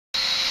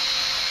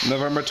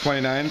November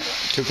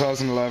 29th,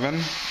 2011.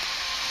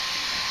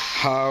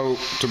 How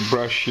to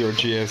brush your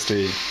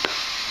GSD.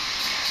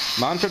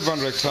 Manfred von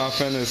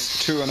Richthofen is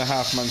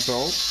 2.5 months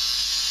old.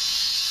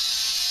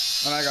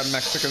 And I got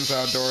Mexicans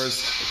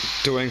outdoors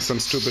doing some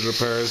stupid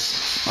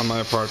repairs on my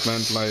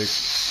apartment. Like,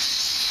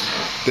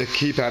 they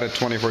keep at it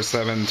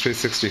 24/7,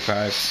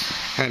 365.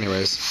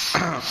 Anyways.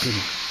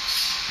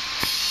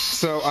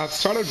 So I've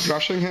started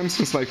brushing him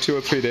since like 2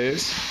 or 3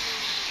 days.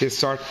 He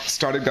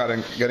started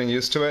getting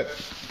used to it.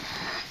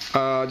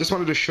 Just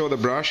wanted to show the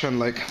brush and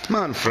like,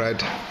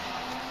 Manfred.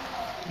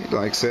 He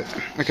likes it.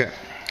 Okay,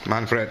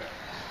 Manfred.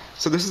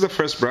 So this is the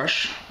first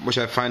brush, which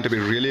I find to be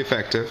really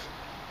effective.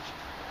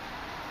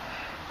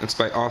 It's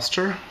by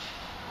Oster.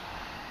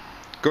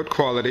 Good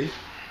quality.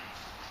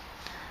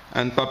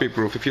 And puppy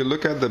proof. If you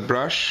look at the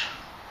brush,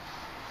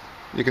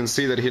 you can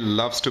see that he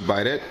loves to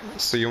bite it.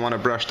 So you want a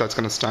brush that's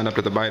going to stand up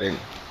to the biting.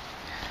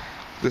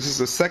 This is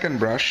the second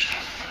brush.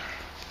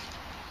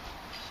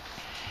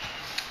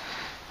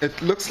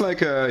 It looks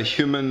like a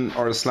human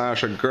or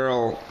a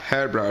girl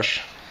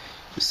hairbrush.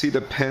 You see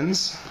the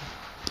pins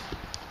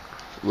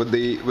with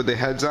the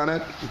heads on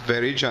it?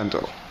 Very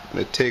gentle. And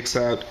it takes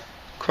out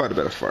quite a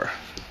bit of fur.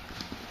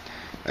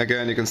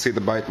 Again, you can see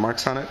the bite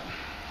marks on it.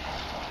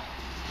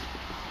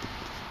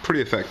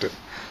 Pretty effective.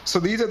 So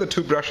these are the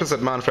two brushes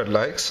that Manfred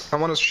likes. I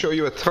want to show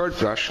you a third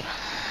brush.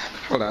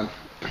 Hold on.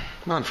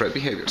 Manfred,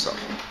 behave yourself.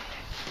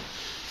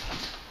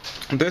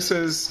 This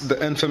is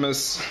the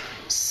infamous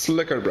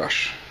slicker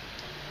brush.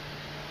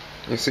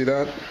 You see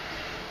that?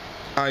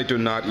 I do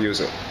not use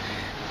it.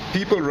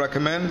 People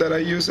recommend that I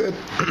use it,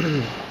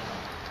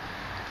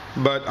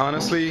 but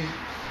honestly,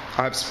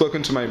 I've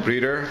spoken to my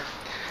breeder,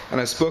 and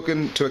I've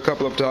spoken to a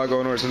couple of dog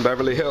owners in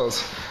Beverly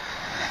Hills,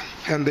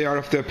 and they are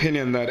of the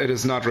opinion that it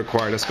is not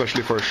required,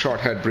 especially for a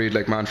short-haired breed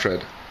like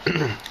Manfred.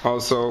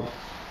 Also,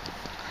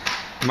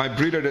 my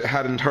breeder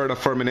hadn't heard of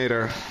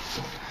Furminator,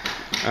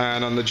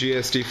 and on the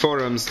GSD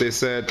forums they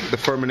said the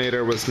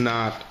Furminator was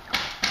not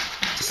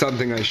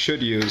something I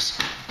should use.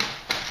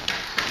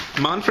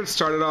 Manfred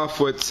started off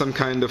with some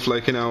kind of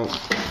like,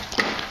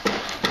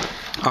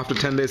 after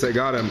 10 days I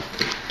got him.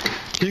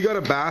 He got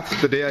a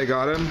bath the day I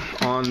got him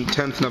on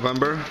 10th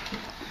November.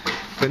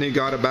 Then he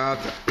got a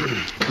bath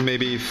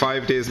maybe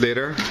 5 days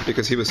later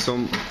because he was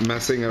so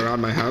messing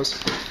around my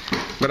house.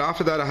 But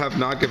after that I have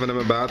not given him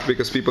a bath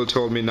because people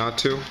told me not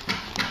to.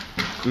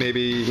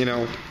 Maybe,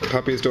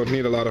 puppies don't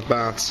need a lot of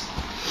baths.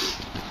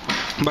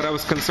 But I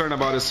was concerned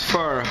about his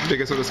fur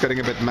because it was getting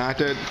a bit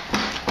matted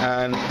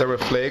and there were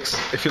flakes.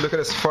 If you look at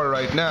his fur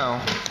right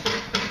now,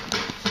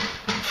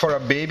 for a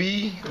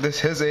baby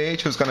his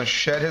age who's going to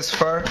shed his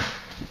fur,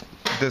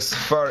 this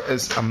fur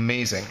is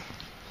amazing.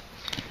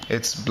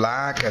 It's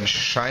black and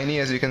shiny,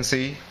 as you can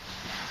see.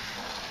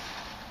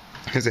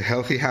 He's a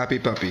healthy, happy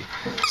puppy.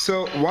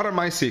 So what are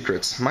my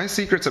secrets? My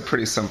secrets are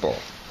pretty simple.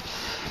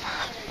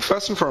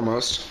 First and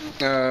foremost,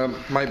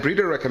 my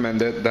breeder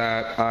recommended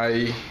that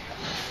I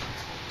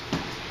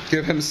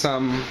give him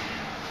some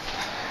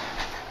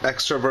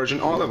extra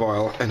virgin olive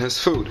oil in his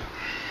food.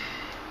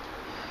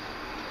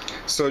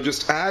 So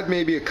just add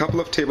maybe a couple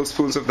of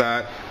tablespoons of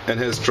that in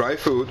his dry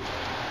food.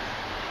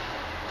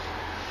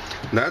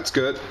 That's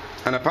good.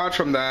 And apart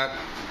from that,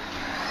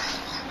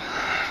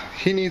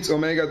 he needs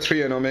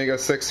omega-3 and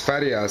omega-6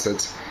 fatty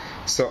acids.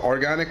 So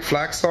organic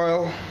flax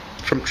oil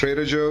from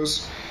Trader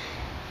Joe's.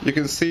 You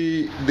can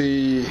see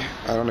I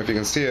don't know if you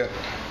can see it,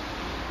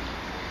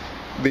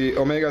 the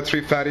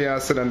omega-3 fatty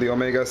acid and the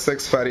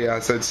omega-6 fatty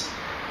acids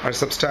are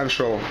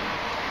substantial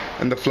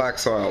in the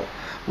flax oil.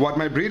 What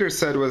my breeder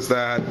said was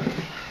that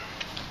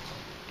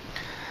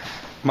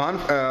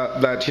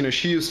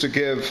she used to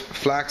give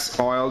flax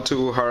oil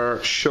to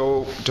her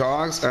show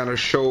dogs and her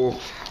show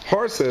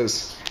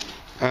horses,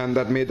 and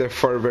that made their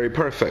fur very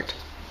perfect.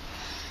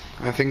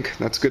 I think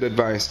that's good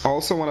advice.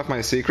 Also, one of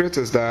my secrets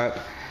is that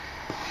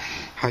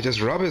I just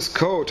rub his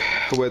coat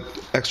with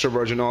extra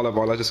virgin olive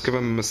oil. I just give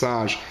him a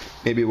massage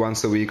maybe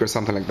once a week or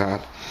something like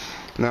that.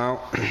 Now,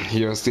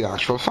 here's the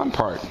actual fun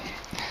part.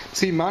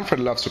 See, Manfred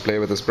loves to play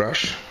with his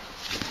brush.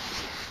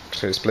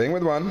 So he's playing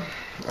with one,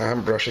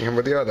 I'm brushing him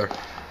with the other.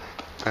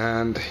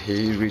 And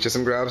he reaches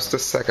and grabs the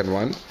second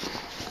one.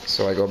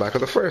 So I go back to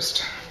the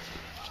first.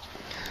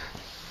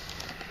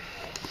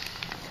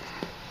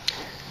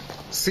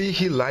 See,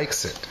 he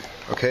likes it.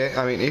 Okay?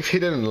 I mean, if he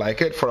didn't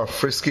like it for a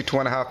frisky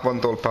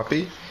 2.5-month-old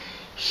puppy,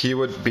 he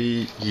would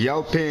be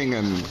yelping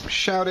and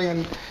shouting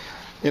and,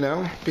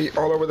 be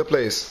all over the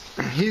place.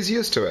 He's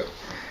used to it.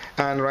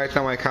 And right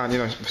now I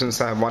can't,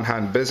 since I have one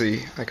hand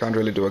busy, I can't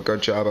really do a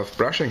good job of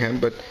brushing him,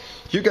 but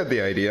you get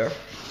the idea.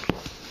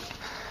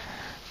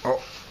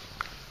 Oh.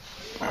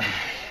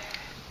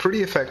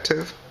 Pretty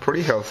effective,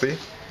 pretty healthy,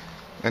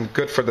 and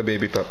good for the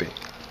baby puppy.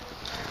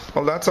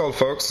 Well, that's all,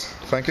 folks.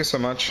 Thank you so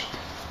much.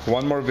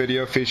 One more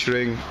video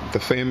featuring the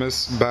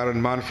famous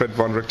Baron Manfred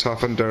von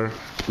Richthofen der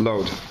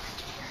Lode.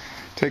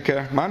 Take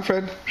care.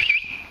 Manfred.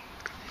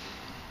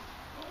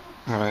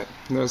 Alright,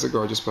 there's a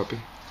gorgeous puppy.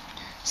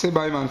 Say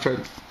bye, Manfred.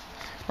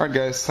 Alright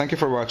guys, thank you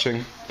for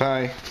watching.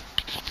 Bye.